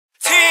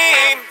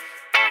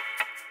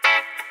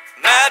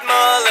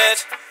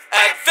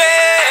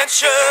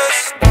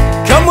adventures.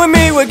 Come with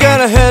me, we're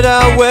gonna head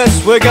out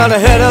west. We're gonna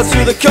head out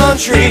to the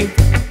country.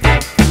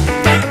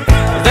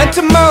 Then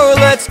tomorrow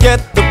let's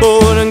get the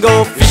boat and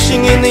go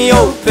fishing in the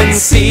open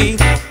sea.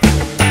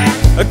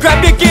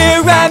 Grab your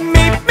gear and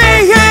meet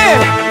me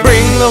here.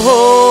 Bring the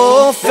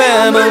whole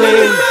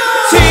family.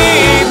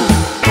 Team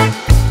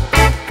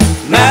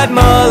Mad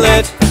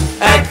Mullet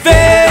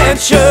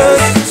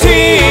Adventures.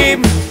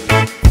 Team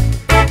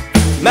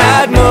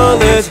Mad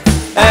Mullet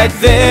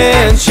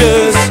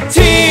Adventures.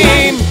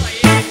 Team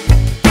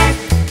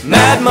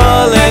Mad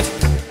Mullet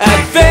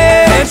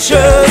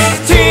Adventures.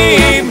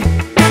 Team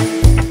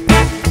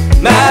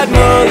Mad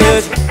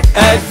Mullet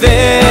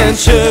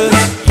Adventures.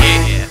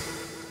 Yeah.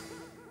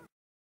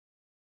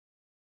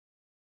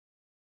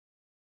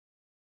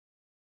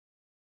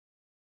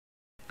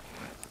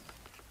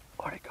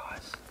 Alright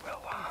guys,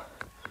 well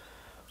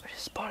we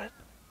just spotted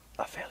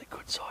a fairly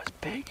good sized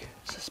pig,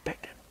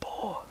 suspected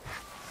boar.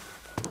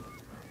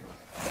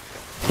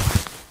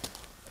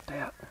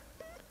 About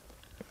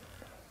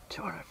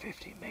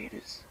 250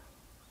 metres.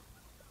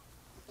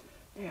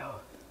 Now,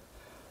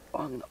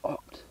 I'm going to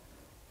opt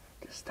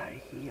to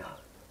stay here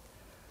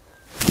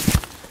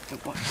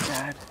and watch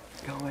Dad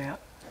go out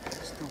and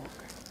stalk.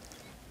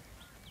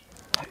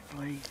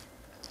 Hopefully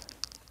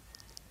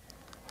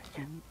we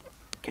can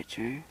get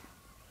you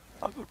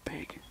a good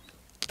pig.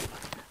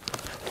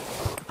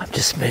 I'm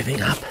just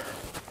moving up.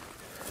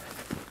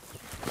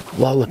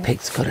 While the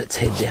pig's got its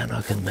head down,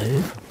 I can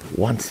move.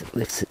 Once it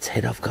lifts its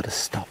head, I've got to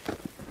stop.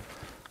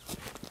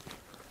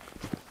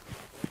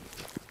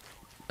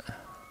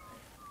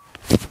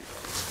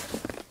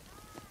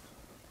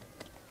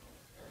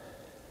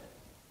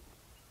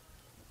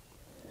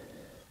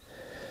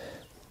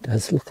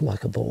 Does look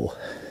like a boar.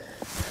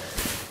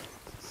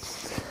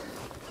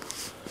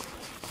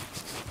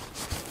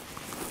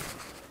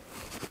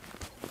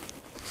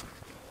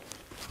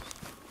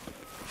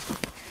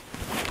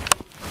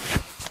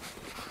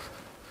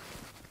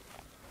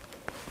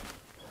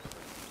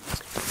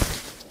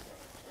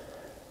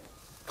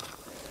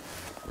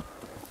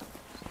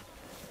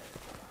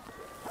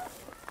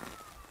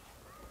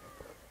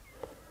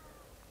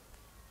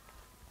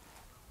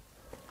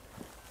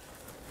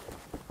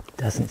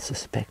 Doesn't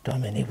suspect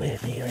I'm anywhere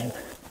near him.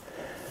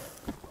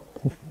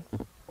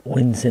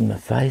 Wind's in my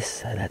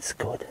face, so that's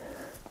good.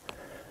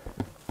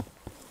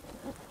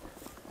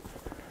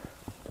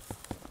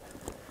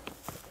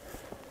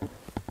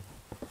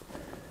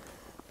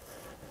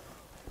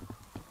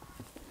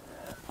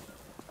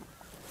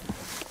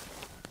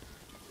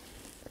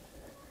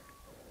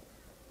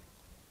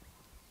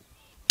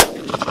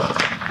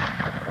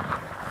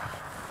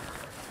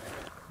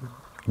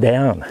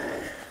 Down.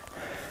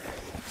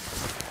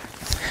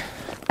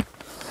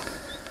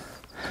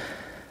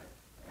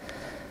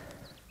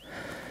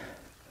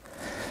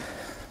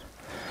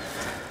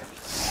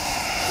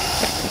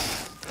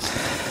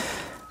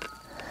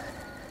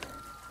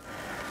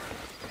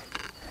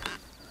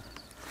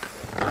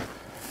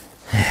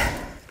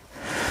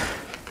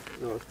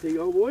 Nice pig,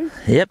 old boy.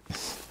 Yep.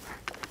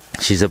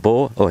 She's a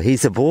boar, or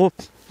he's a boar.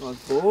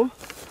 Nice boar.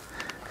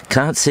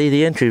 Can't see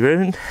the entry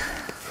wound.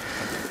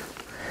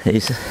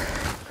 He's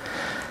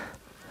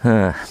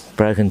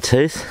broken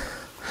tooth.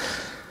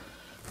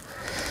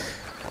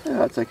 Yeah,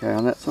 that's okay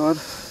on that side.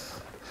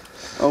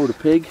 Older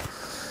pig.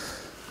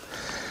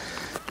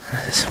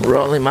 Just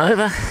roll him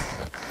over.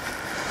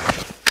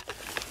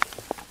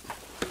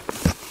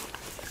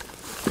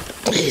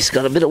 He's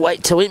got a bit of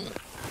weight to him.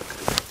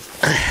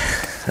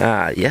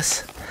 Ah,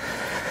 yes.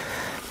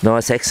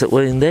 Nice exit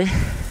wound there.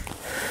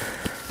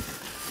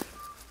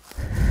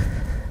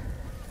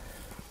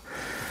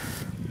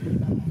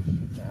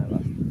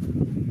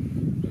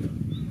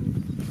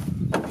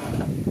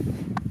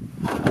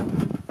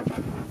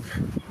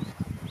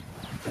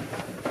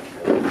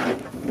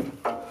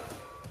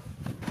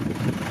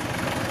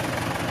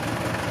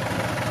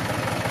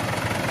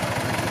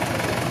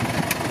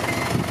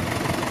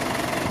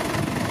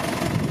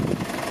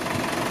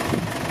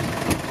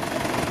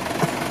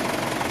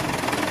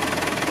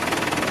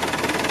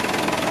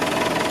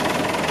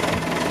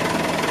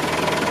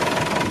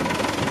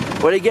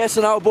 What are you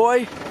guessing, old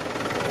boy?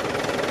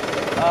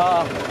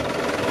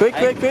 Quick.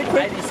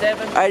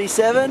 87.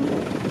 87?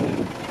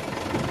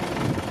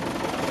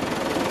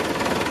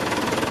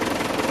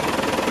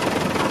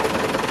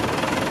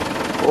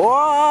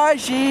 Oh,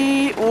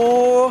 she,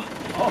 oh.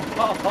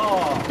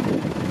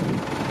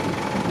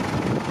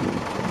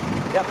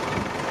 Yep.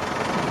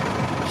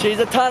 She's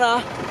a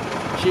tonner.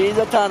 She's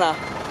a tonner.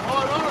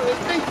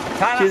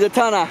 She's a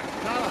tonner.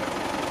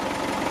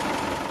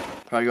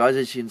 Right guys,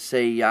 as you can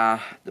see,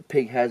 the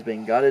pig has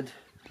been gutted.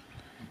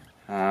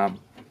 I've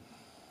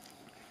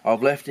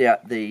left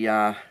out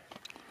the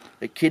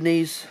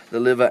kidneys, the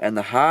liver and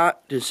the heart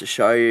just to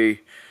show you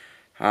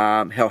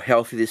how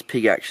healthy this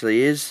pig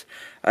actually is.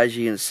 As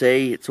you can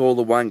see, it's all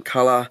the one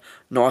colour,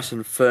 nice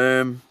and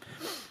firm.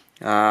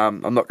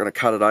 I'm not going to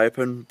cut it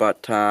open,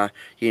 but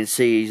you can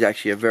see he's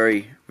actually a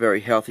very, very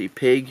healthy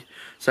pig.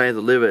 Same with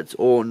the liver, it's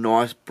all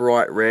nice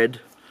bright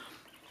red.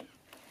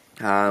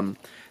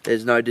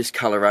 there's no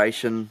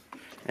discoloration,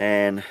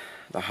 and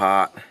the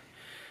heart,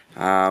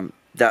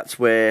 that's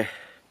where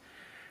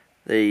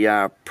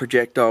the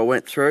projectile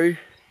went through,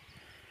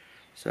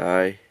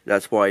 so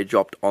that's why he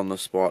dropped on the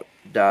spot.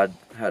 Dad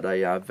had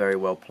a very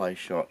well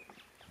placed shot.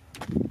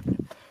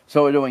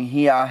 So what we're doing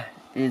here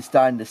is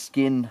starting to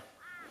skin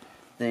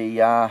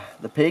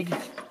the pig,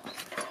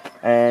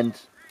 and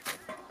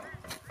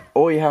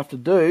all you have to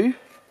do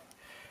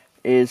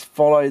is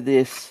follow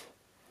this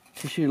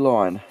tissue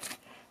line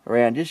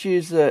around. Just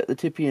use the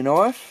tip of your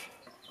knife.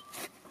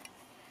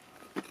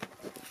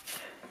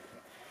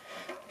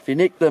 If you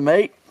nick the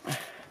meat,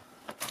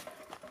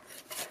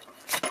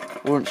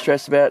 wouldn't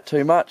stress about it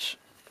too much.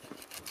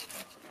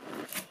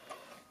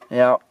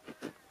 Now,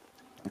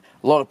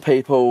 a lot of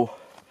people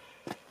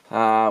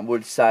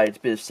would say it's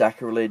a bit of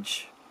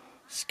sacrilege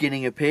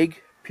skinning a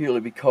pig, purely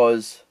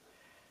because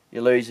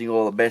you're losing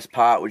all the best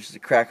part, which is the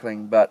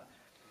crackling, but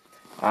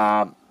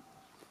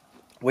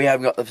we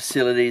haven't got the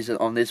facilities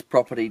on this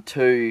property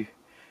to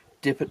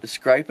dip it to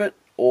scrape it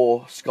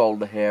or scald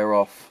the hair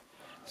off.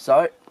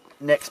 So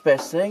next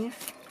best thing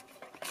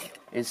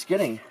is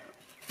skinning.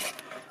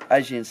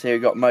 As you can see,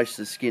 we've got most of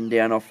the skin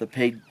down off the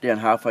pig, down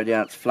halfway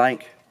down its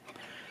flank,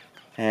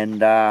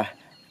 and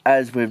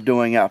as we're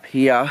doing up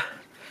here,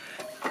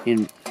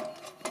 you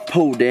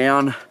pull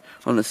down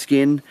on the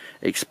skin,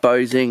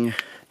 exposing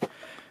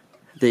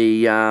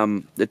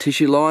the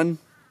tissue line,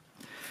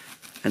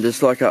 and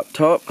just like up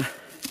top,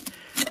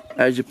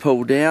 as you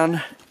pull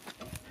down,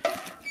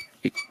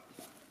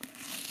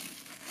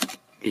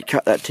 you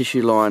cut that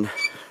tissue line.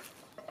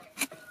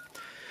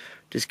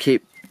 Just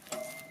keep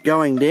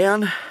going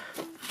down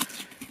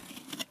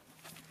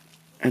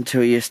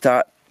until you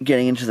start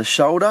getting into the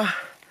shoulder,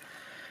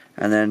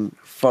 and then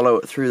follow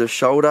it through the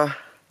shoulder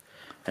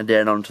and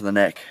down onto the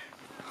neck.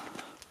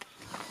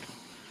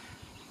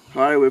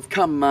 Alright, we've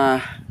come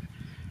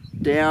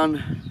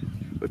down,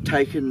 we've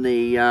taken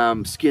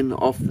the skin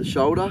off the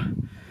shoulder,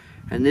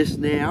 and this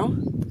now,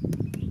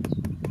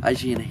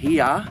 as you can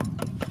hear,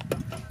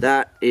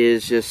 that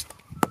is just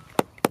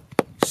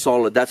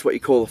solid. That's what you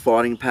call a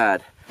fighting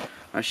pad.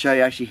 I'll show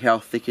you actually how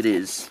thick it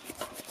is.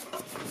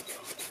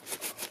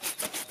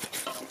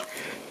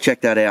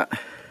 Check that out.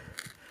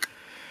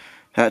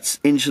 That's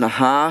 1.5 inches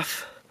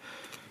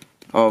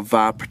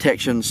of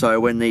protection, so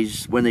when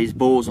these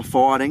boars are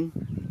fighting,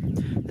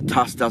 the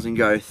tusk doesn't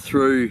go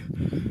through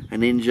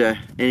and injure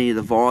any of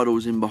the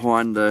vitals in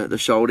behind the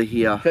shoulder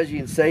here. As you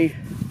can see,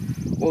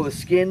 all the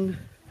skin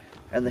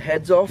and the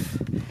head's off.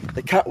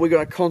 The cut we're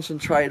going to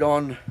concentrate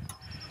on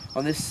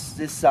this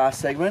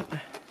segment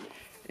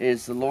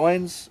is the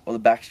loins or the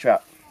back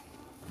strap.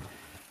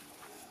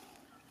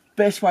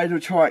 Best way to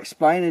try to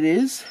explain it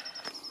is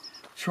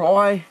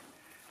try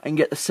and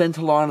get the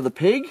center line of the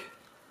pig.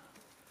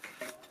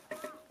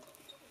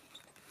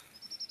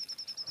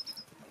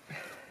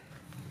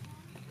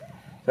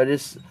 So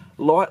just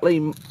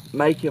lightly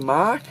make your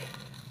mark.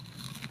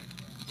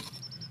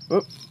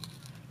 Whoop,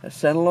 that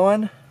center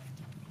line,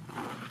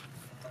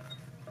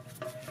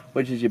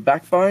 which is your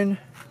backbone.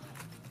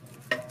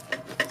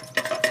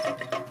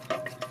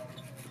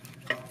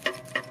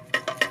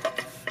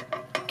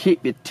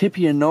 Keep your tip of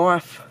your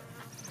knife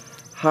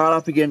hard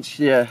up against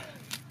your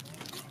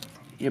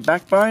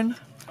backbone,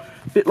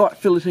 a bit like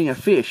filleting a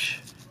fish.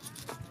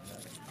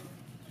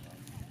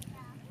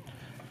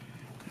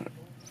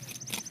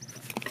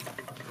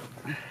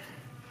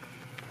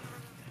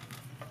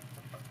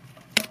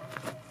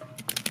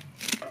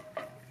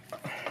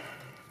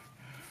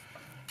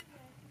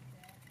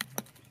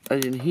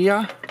 As in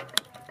here,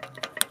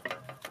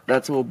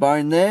 that's all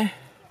bone there.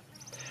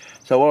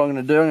 So what I'm going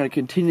to do, I'm going to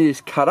continue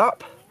this cut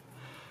up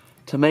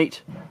to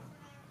meet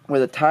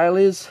where the tail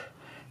is,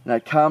 and I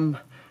come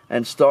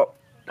and stop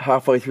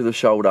halfway through the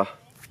shoulder.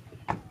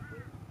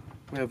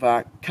 We've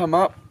come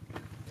up,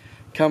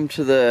 come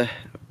to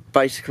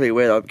basically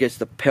where I guess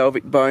the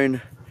pelvic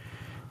bone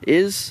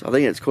is. I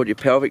think it's called your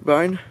pelvic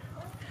bone.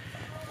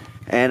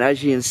 And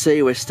as you can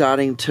see, we're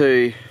starting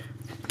to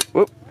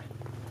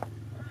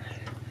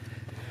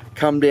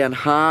come down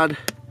hard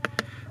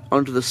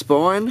onto the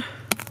spine,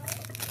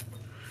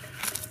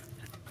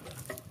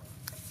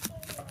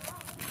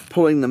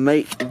 pulling the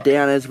meat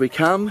down as we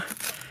come,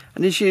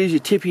 and just use your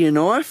tip of your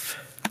knife,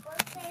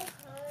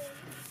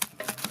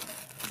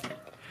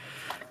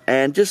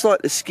 and just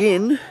like the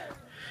skin,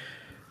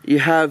 you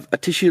have a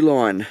tissue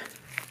line,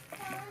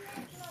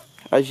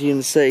 as you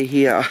can see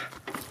here.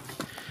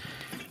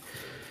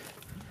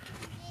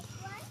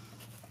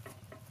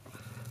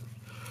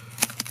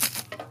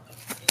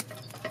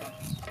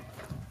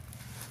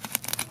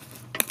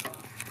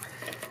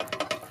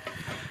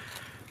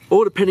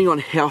 All depending on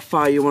how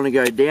far you want to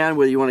go down,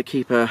 whether you want to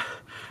keep a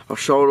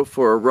shoulder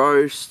for a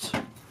roast,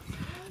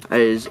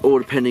 is all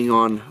depending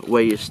on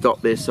where you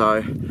stop there.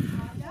 So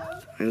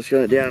I'm just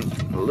going down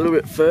a little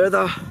bit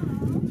further,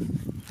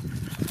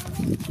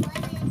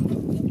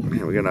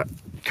 and we're going to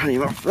cut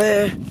him off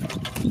there.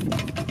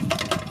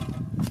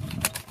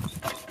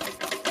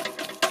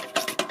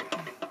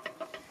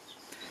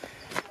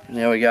 And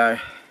there we go.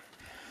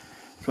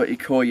 It's what you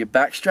call your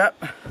back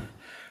strap.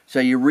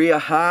 So your rear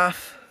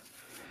half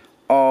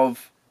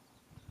of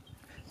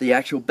the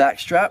actual back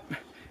strap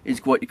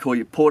is what you call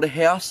your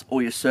porterhouse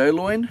or your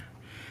sirloin,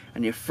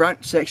 and your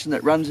front section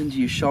that runs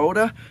into your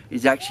shoulder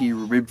is actually your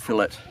rib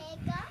fillet.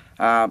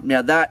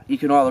 Now that you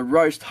can either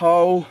roast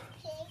whole,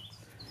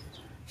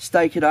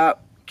 steak it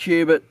up,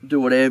 cube it, do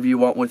whatever you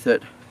want with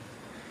it.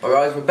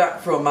 Alright guys, we're back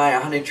from a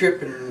hunting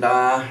trip, and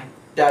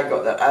Dad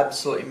got that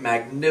absolutely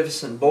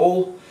magnificent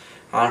bull.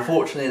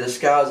 Unfortunately the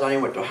scales only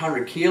went to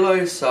 100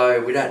 kilos,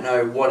 so we don't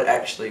know what it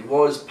actually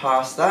was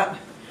past that.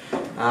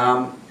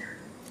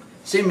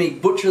 See me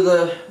butcher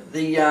the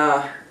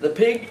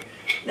pig.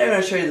 Now I'm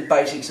going to show you the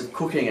basics of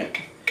cooking it.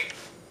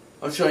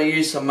 I'm just going to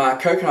use some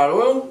coconut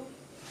oil.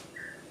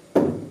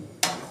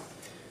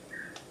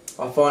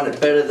 I find it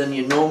better than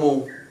your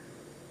normal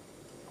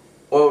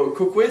oil to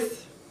cook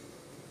with.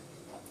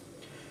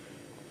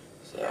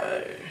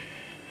 So,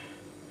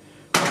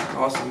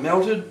 nice and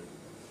melted.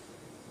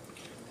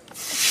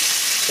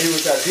 In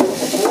with that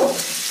beautiful pork.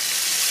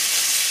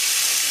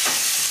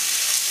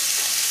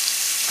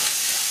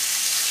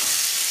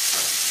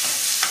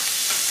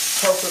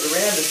 Toss it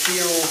around to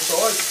sear all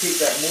sides to keep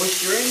that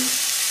moisture in.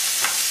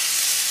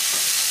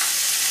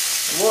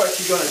 And what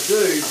you're going to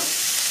do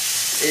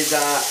is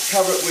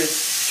cover it with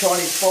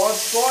Chinese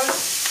 5-spice,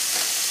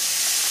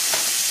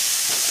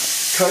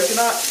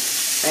 coconut,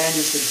 and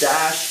just a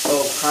dash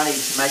of honey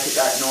to make it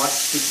that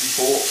nice sticky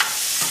pork.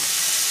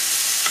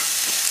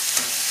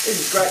 This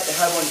is great to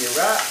have on your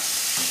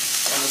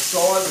wraps, on the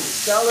side of the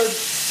salad.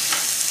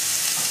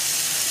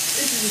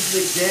 This is just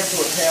an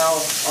example of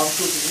how I'm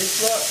cooking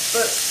this lot,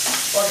 but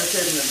like I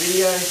said in the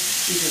video,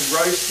 you can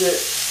roast it,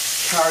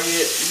 curry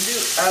it, you can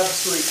do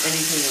absolutely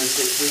anything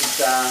with it with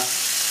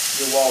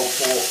your wild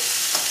pork.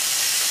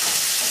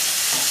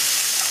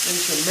 And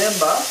just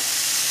remember,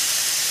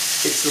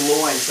 it's the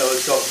loin, so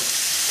it's got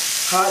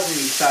hardly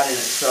any fat in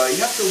it, so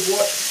you have to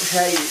watch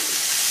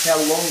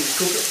how long you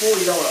cook it for.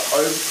 You don't want to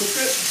overcook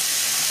it,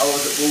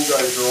 otherwise it will go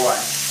dry.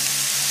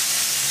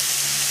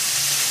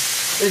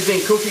 It's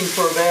been cooking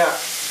for about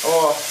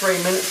 3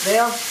 minutes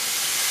now.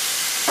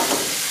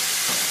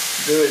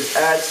 Do is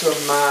add some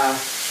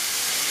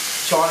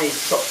Chinese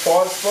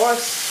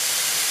 5-spice.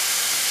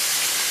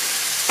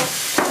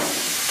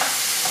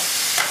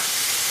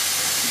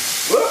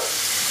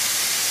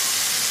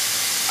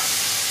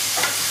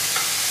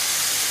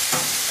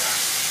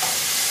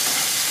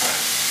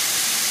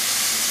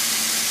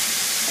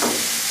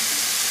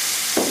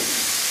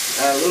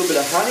 Add a little bit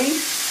of honey,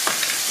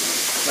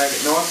 make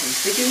it nice and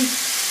sticky.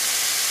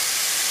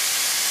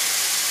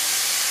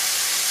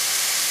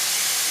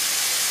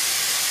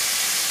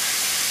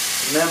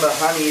 Remember,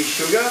 honey is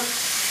sugar,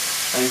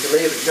 and if you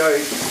leave it go in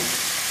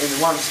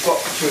one spot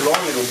for too long,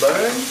 it'll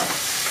burn.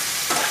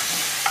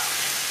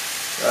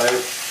 So, a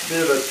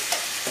bit of a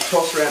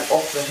toss around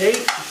off the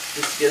heat,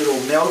 just to get it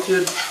all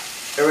melted,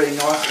 everything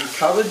nice and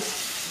covered.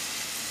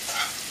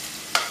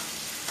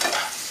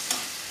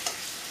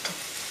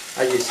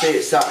 As you see,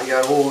 it's starting to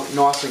go all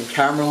nice and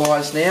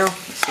caramelised now.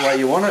 That's the way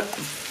you want it.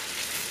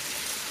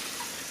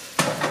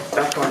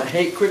 Back on the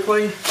heat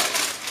quickly.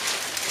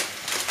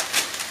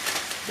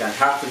 You don't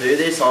have to do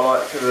this. I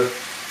like to have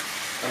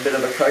a bit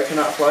of a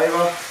coconut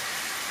flavour.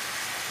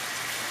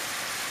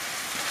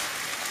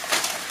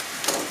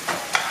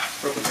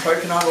 Rub the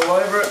coconut all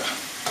over it.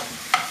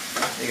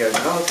 There goes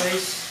another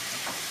piece.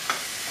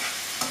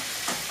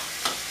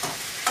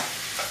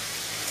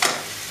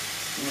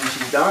 And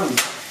she's done.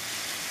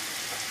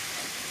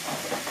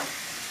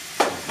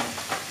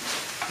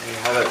 There you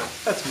have it.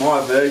 That's my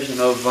version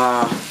of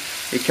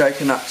your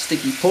coconut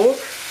sticky pork.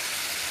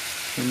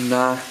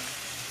 And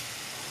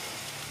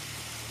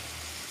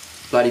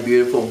bloody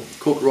beautiful.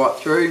 Cook right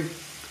through.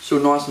 Still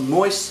nice and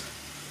moist.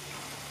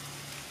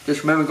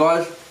 Just remember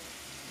guys,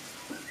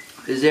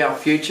 this is our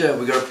future.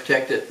 We've got to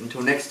protect it.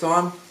 Until next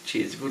time,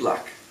 cheers, good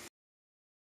luck.